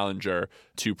center-left challenger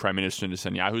to Prime Minister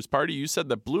Netanyahu's party. You said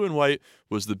that blue and white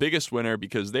was the biggest winner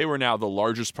because they were now the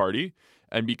largest party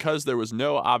and because there was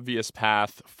no obvious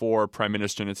path for Prime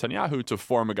Minister Netanyahu to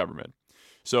form a government.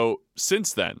 So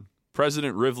since then,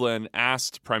 President Rivlin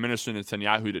asked Prime Minister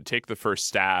Netanyahu to take the first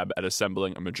stab at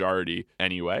assembling a majority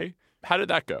anyway. How did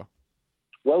that go?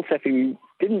 Well, Seffi, we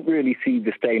didn't really see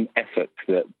the same effort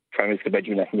that Prime Minister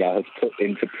Benjamin Netanyahu has put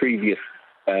into previous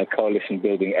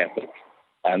coalition-building efforts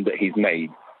that he's made.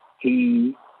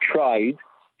 He tried.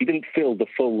 He didn't fill the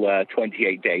full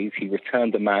 28 days. He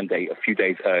returned the mandate a few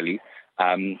days early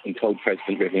and told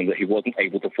President Rivlin that he wasn't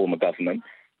able to form a government.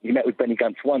 He met with Benny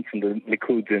Gantz once, and the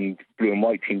Likud and blue and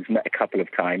white teams met a couple of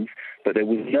times, but there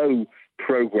was no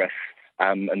progress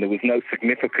and there was no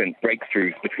significant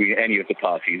breakthroughs between any of the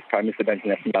parties. Prime Minister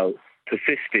Benjamin Netanyahu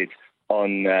persisted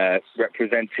on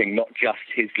representing not just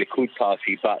his Likud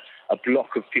party, but a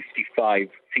bloc of 55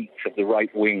 seats of the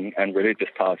right-wing and religious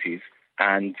parties.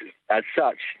 And as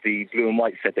such, the blue and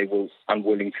white said they were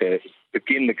unwilling to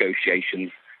begin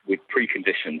negotiations with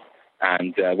preconditions.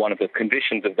 And one of the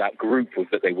conditions of that group was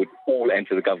that they would all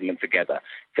enter the government together.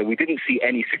 So we didn't see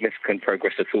any significant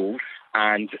progress at all.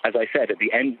 And as I said, at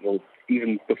the end, or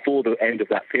even before the end of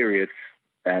that period,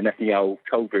 Netanyahu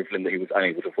told Rivlin that he was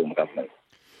unable to form a government.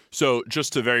 So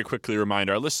just to very quickly remind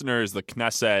our listeners, the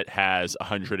Knesset has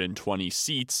 120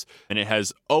 seats, and it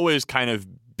has always kind of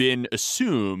been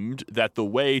assumed that the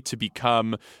way to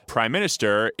become prime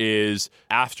minister is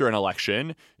after an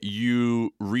election,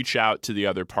 you reach out to the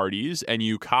other parties and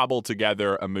you cobble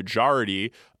together a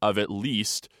majority of at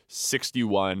least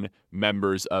 61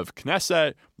 members of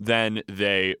Knesset. Then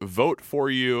they vote for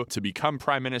you to become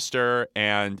prime minister.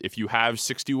 And if you have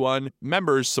 61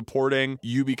 members supporting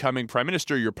you becoming prime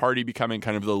minister, your party becoming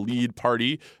kind of the lead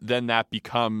party, then that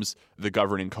becomes the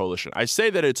governing coalition. I say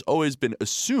that it's always been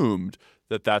assumed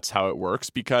that that's how it works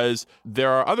because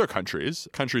there are other countries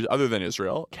other than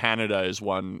Israel. Canada is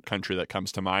one country that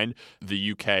comes to mind.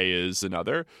 The UK is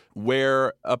another,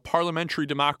 where a parliamentary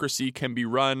democracy can be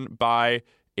run by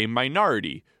a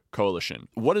minority coalition.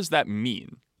 What does that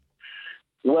mean?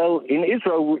 Well, in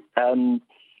Israel,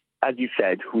 as you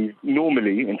said, we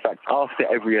normally, in fact, after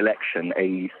every election,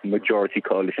 a majority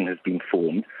coalition has been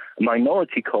formed. A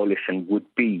minority coalition would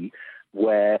be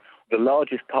where the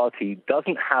largest party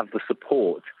doesn't have the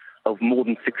support of more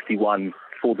than 61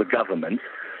 for the government,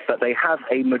 but they have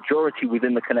a majority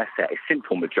within the Knesset, a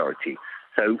simple majority.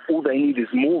 So all they need is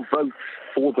more votes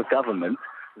for the government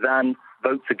than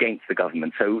votes against the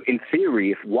government. So in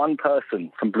theory, if one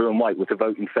person from Blue and White were to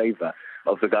vote in favor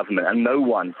of the government and no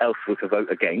one else were to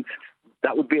vote against,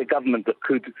 that would be a government that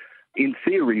could, in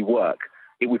theory, work.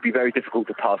 It would be very difficult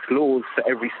to pass laws. For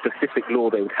every specific law,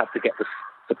 they would have to get the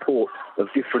support of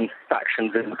different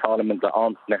factions in the parliament that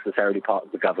aren't necessarily part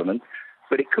of the government.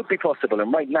 But it could be possible.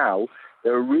 And right now,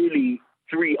 there are really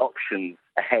three options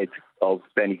ahead of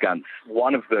Benny Gantz.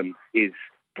 One of them is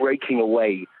breaking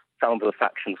away some of the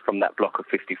factions from that bloc of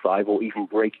 55, or even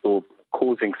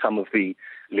causing some of the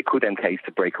Likud MKs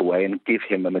to break away and give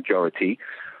him a majority,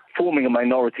 forming a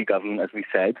minority government, as we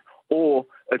said, or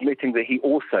admitting that he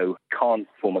also can't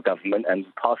form a government and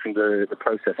passing the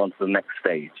process on to the next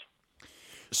stage.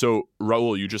 So,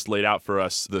 Raul, you just laid out for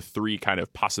us the three kind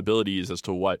of possibilities as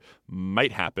to what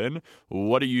might happen.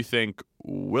 What do you think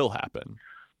will happen?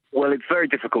 Well, it's very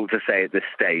difficult to say at this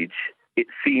stage. It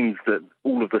seems that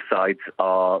all of the sides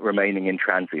are remaining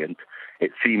intransient.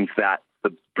 It seems that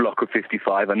the bloc of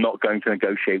 55 are not going to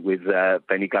negotiate with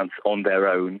Benny Gantz on their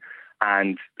own.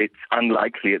 And it's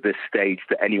unlikely at this stage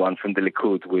that anyone from the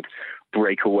Likud would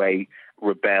break away,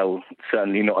 rebel,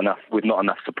 certainly with not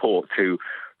enough support to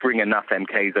bring enough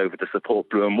MKs over to support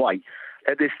Blue and White.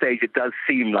 At this stage, it does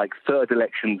seem like third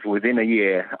elections within a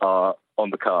year are on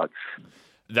the cards.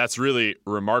 That's really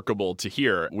remarkable to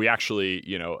hear. We actually,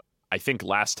 I think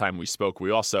last time we spoke,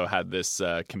 we also had this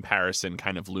comparison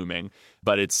kind of looming.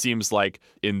 But it seems like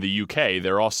in the UK,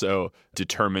 they're also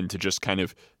determined to just kind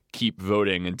of keep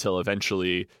voting until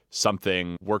eventually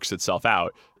something works itself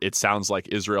out. It sounds like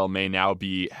Israel may now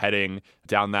be heading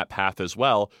down that path as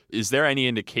well. Is there any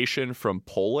indication from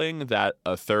polling that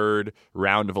a third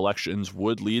round of elections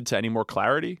would lead to any more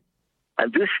clarity?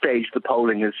 At this stage, the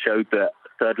polling has showed that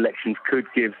third elections could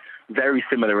give very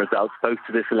similar results, both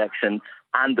to this election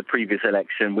and the previous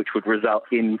election, which would result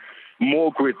in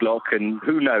more gridlock. And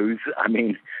who knows? I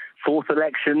mean, fourth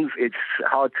elections, it's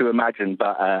hard to imagine,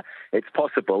 but it's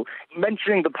possible.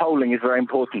 Mentioning the polling is very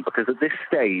important because at this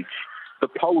stage, the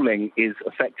polling is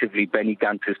effectively Benny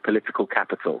Gantz's political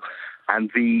capital.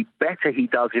 And the better he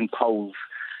does in polls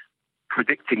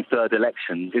predicting third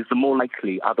elections, is the more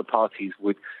likely other parties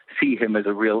would see him as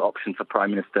a real option for Prime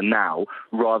Minister now,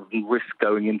 rather than risk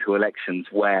going into elections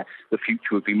where the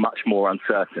future would be much more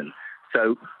uncertain.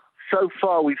 So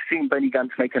far, we've seen Benny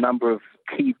Gantz make a number of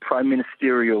key prime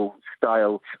ministerial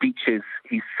style speeches.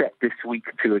 He's set this week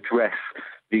to address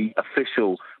the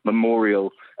official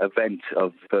memorial event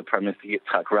of Prime Minister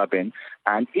Yitzhak Rabin.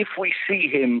 And if we see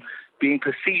him being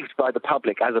perceived by the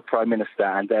public as a prime minister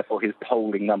and therefore his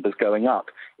polling numbers going up,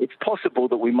 it's possible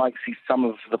that we might see some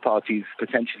of the parties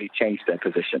potentially change their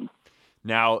position.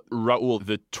 Now, Raul,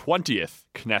 the 20th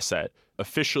Knesset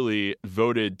officially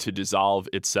voted to dissolve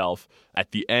itself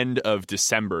at the end of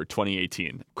December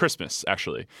 2018, Christmas,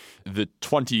 actually. The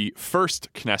 21st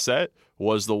Knesset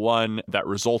was the one that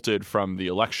resulted from the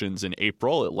elections in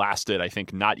April. It lasted, I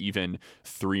think, not even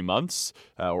 3 months,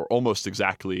 or almost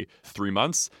exactly 3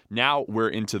 months. Now we're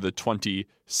into the 22nd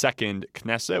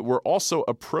Knesset. We're also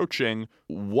approaching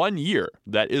 1 year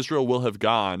that Israel will have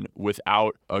gone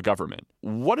without a government.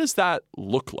 What does that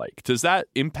look like? Does that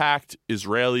impact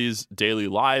Israelis' daily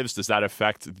lives? Does that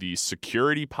affect the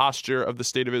security posture of the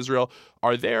state of Israel?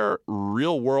 Are there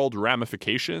real-world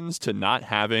ramifications to not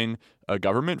having a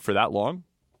government for that long?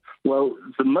 Well,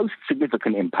 the most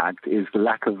significant impact is the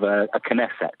lack of a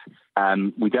Knesset.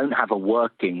 We don't have a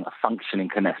functioning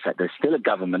Knesset. There's still a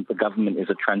government. The government is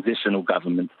a transitional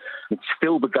government. It's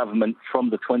still the government from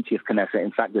the 20th Knesset.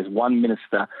 In fact, there's one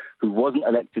minister who wasn't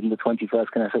elected in the 21st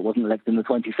Knesset, wasn't elected in the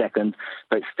 22nd,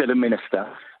 but it's still a minister,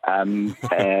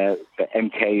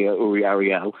 MK Uri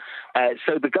Ariel.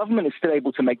 So the government is still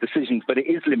able to make decisions, but it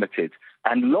is limited.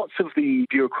 And lots of the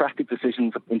bureaucratic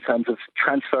decisions in terms of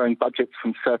transferring budgets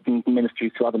from certain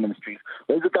ministries to other ministries,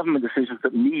 those are government decisions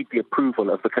that need the approval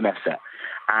of the Knesset.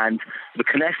 And the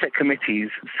Knesset committees,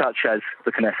 such as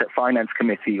the Knesset Finance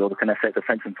Committee or the Knesset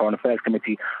Defense and Foreign Affairs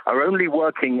Committee, are only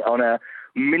working on a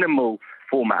minimal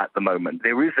format at the moment.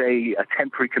 There is a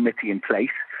temporary committee in place,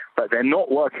 but they're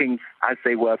not working as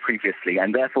they were previously.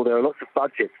 And therefore, there are lots of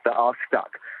budgets that are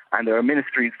stuck. And there are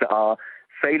ministries that are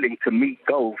failing to meet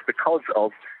goals because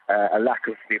of a lack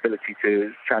of the ability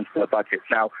to transfer budgets.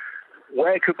 Now,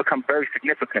 where it could become very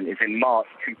significant is in March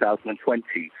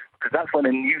 2020, because that's when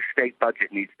a new state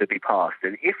budget needs to be passed.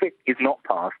 And if it is not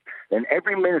passed, then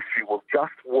every ministry will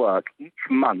just work each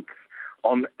month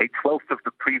on a 12th of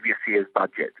the previous year's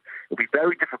budget. It'll be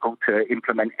very difficult to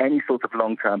implement any sort of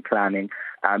long-term planning,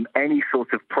 any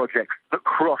sort of projects that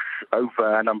cross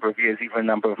over a number of years, even a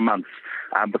number of months,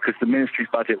 because the ministry's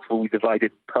budgets will be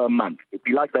divided per month. It'd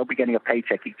be like they'll be getting a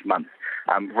paycheck each month,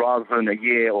 rather than a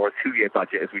year or a 2-year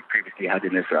budget as we previously had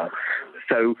in Israel.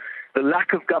 So the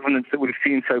lack of governance that we've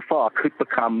seen so far could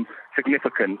become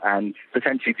significant and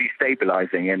potentially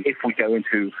destabilizing, and if we go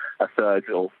into a third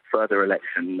or further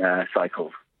election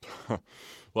cycles.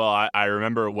 Well, I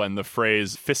remember when the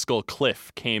phrase fiscal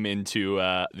cliff came into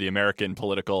the American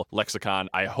political lexicon.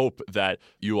 I hope that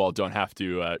you all don't have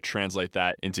to translate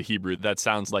that into Hebrew. That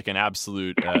sounds like an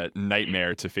absolute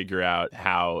nightmare to figure out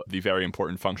how the very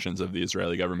important functions of the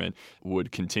Israeli government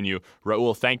would continue.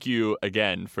 Raul, thank you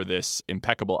again for this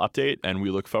impeccable update, and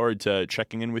we look forward to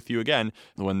checking in with you again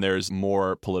when there's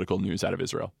more political news out of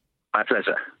Israel. My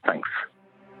pleasure. Thanks.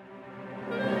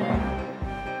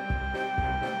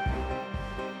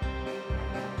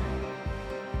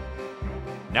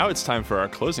 Now it's time for our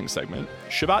closing segment,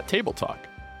 Shabbat Table Talk.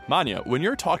 Manya, when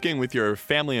you're talking with your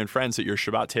family and friends at your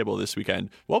Shabbat table this weekend,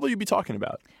 what will you be talking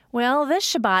about? Well,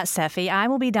 this Shabbat, Seffi, I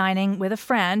will be dining with a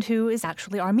friend who is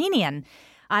actually Armenian.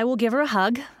 I will give her a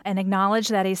hug and acknowledge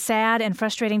that a sad and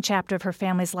frustrating chapter of her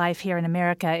family's life here in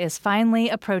America is finally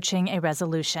approaching a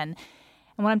resolution.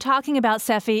 And what I'm talking about,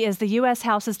 Seffi, is the U.S.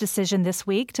 House's decision this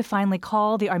week to finally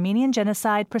call the Armenian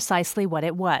genocide precisely what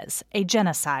it was, a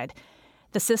genocide.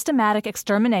 The systematic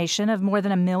extermination of more than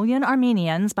 1 million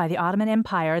Armenians by the Ottoman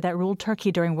Empire that ruled Turkey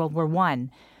during World War I.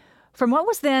 From what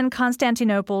was then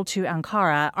Constantinople to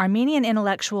Ankara, Armenian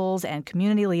intellectuals and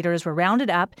community leaders were rounded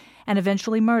up and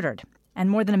eventually murdered. And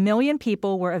more than 1 million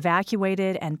people were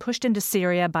evacuated and pushed into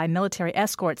Syria by military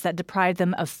escorts that deprived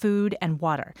them of food and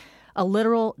water. A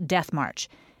literal death march.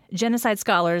 Genocide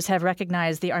scholars have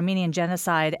recognized the Armenian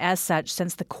genocide as such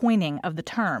since the coining of the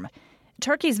term.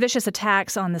 Turkey's vicious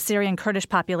attacks on the Syrian Kurdish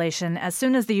population as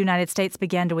soon as the United States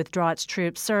began to withdraw its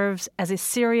troops serves as a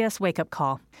serious wake-up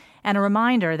call and a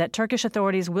reminder that Turkish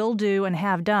authorities will do and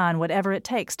have done whatever it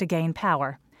takes to gain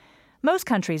power. Most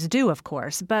countries do, of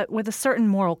course, but with a certain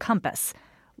moral compass.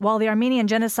 While the Armenian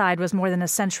genocide was more than a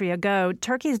century ago,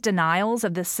 Turkey's denials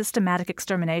of this systematic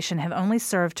extermination have only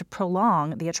served to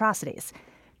prolong the atrocities.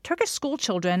 Turkish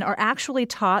schoolchildren are actually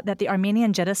taught that the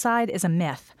Armenian genocide is a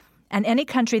myth, and any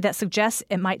country that suggests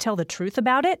it might tell the truth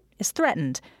about it is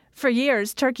threatened. For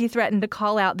years, Turkey threatened to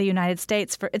call out the United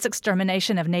States for its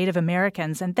extermination of Native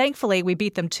Americans, and thankfully we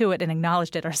beat them to it and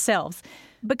acknowledged it ourselves.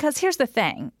 Because here's the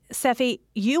thing, Seffi,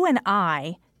 you and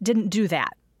I didn't do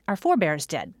that. Our forebears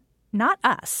did, not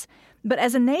us. But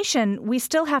as a nation, we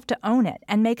still have to own it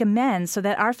and make amends so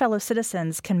that our fellow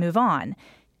citizens can move on.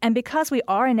 And because we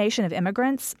are a nation of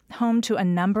immigrants, home to a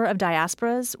number of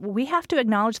diasporas, we have to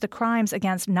acknowledge the crimes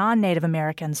against non-Native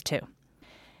Americans, too.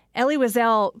 Elie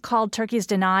Wiesel called Turkey's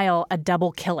denial a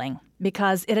double killing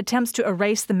because it attempts to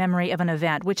erase the memory of an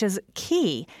event, which is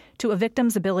key to a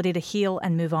victim's ability to heal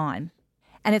and move on.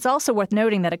 And it's also worth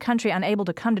noting that a country unable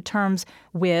to come to terms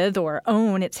with or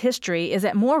own its history is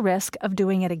at more risk of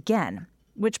doing it again,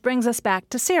 which brings us back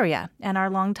to Syria and our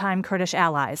longtime Kurdish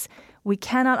allies. We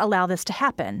cannot allow this to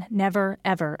happen, never,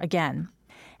 ever again.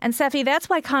 And Seffi, that's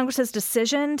why Congress's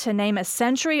decision to name a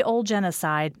century-old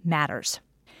genocide matters.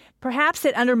 Perhaps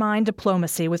it undermined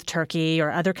diplomacy with Turkey or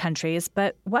other countries,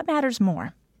 but what matters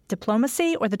more,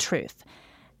 diplomacy or the truth?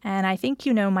 And I think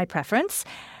you know my preference.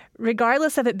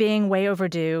 Regardless of it being way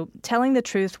overdue, telling the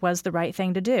truth was the right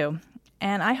thing to do.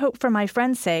 And I hope for my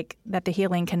friend's sake that the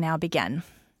healing can now begin.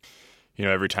 You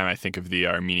know, every time I think of the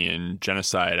Armenian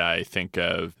genocide, I think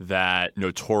of that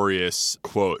notorious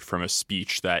quote from a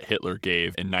speech that Hitler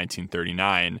gave in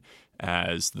 1939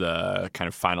 as the kind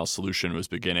of final solution was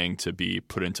beginning to be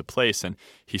put into place. And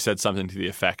he said something to the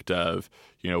effect of,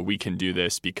 you know, we can do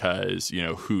this because, you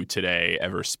know, who today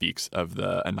ever speaks of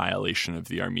the annihilation of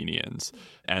the Armenians?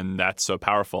 And that's so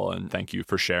powerful. And thank you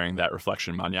for sharing that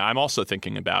reflection, Manya. I'm also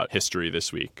thinking about history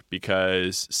this week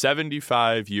because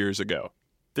 75 years ago,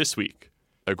 this week,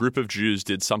 a group of Jews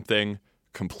did something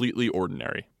completely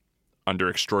ordinary under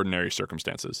extraordinary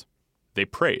circumstances. They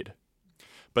prayed.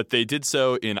 But they did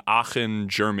so in Aachen,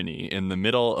 Germany, in the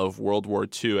middle of World War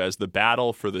II as the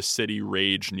battle for the city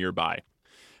raged nearby.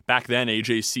 Back then,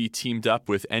 AJC teamed up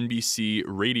with NBC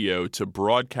Radio to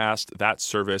broadcast that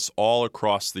service all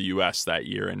across the U.S. that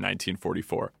year in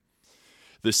 1944.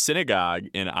 The synagogue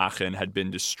in Aachen had been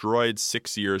destroyed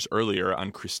 6 years earlier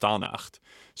on Kristallnacht,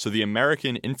 so the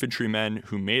American infantrymen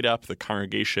who made up the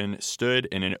congregation stood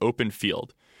in an open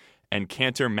field, and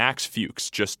cantor Max Fuchs,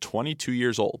 just 22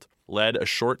 years old, led a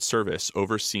short service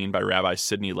overseen by Rabbi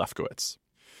Sidney Lefkowitz.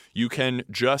 You can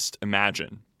just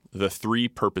imagine the three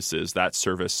purposes that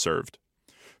service served.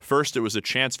 First, it was a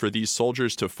chance for these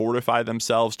soldiers to fortify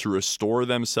themselves, to restore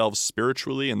themselves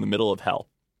spiritually in the middle of hell.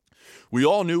 We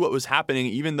all knew what was happening,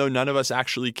 even though none of us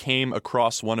actually came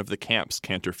across one of the camps,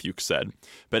 Cantor Fuchs said.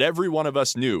 But every one of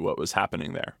us knew what was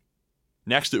happening there.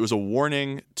 Next, it was a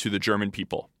warning to the German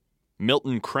people.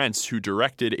 Milton Krentz, who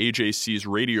directed AJC's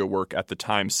radio work at the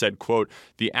time, said, quote,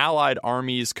 "The Allied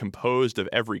armies composed of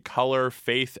every color,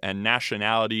 faith, and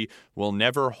nationality will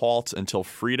never halt until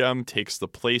freedom takes the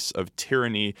place of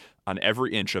tyranny on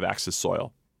every inch of Axis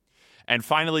soil." And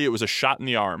finally, it was a shot in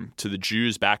the arm to the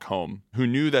Jews back home, who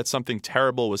knew that something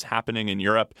terrible was happening in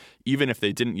Europe, even if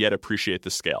they didn't yet appreciate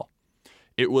the scale.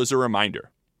 It was a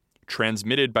reminder,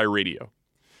 transmitted by radio,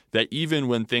 that even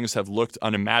when things have looked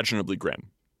unimaginably grim,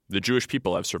 the Jewish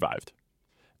people have survived.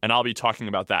 And I'll be talking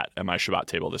about that at my Shabbat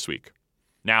table this week.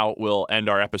 Now we'll end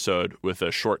our episode with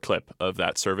a short clip of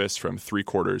that service from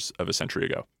 3/4 of a century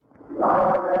ago.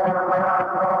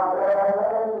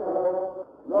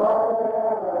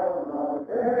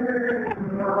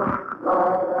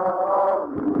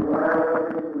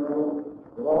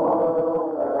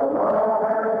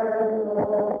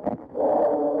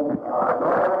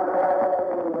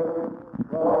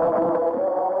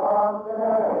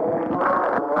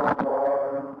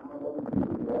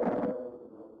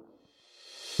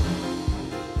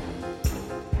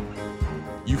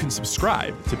 You can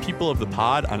subscribe to People of the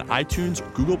Pod on iTunes,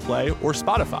 Google Play, or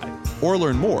Spotify, or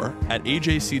learn more at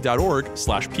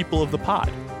ajc.org/peopleofthepod.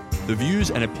 The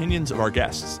views and opinions of our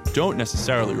guests don't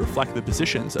necessarily reflect the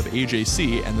positions of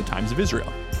AJC and the Times of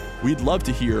Israel. We'd love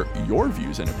to hear your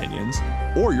views and opinions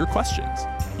or your questions.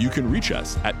 You can reach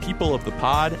us at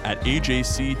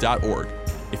peopleofthepod@ajc.org.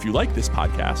 If you like this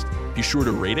podcast, be sure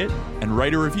to rate it and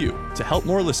write a review to help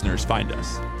more listeners find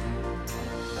us.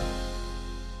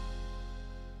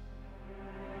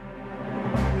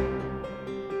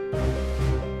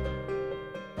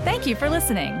 Thank you for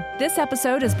listening. This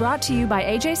episode is brought to you by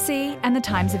AJC and the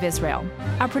Times of Israel.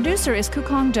 Our producer is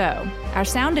Kukong Do. Our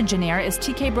sound engineer is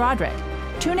TK Broderick.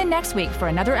 Tune in next week for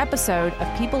another episode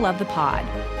of People of the Pod.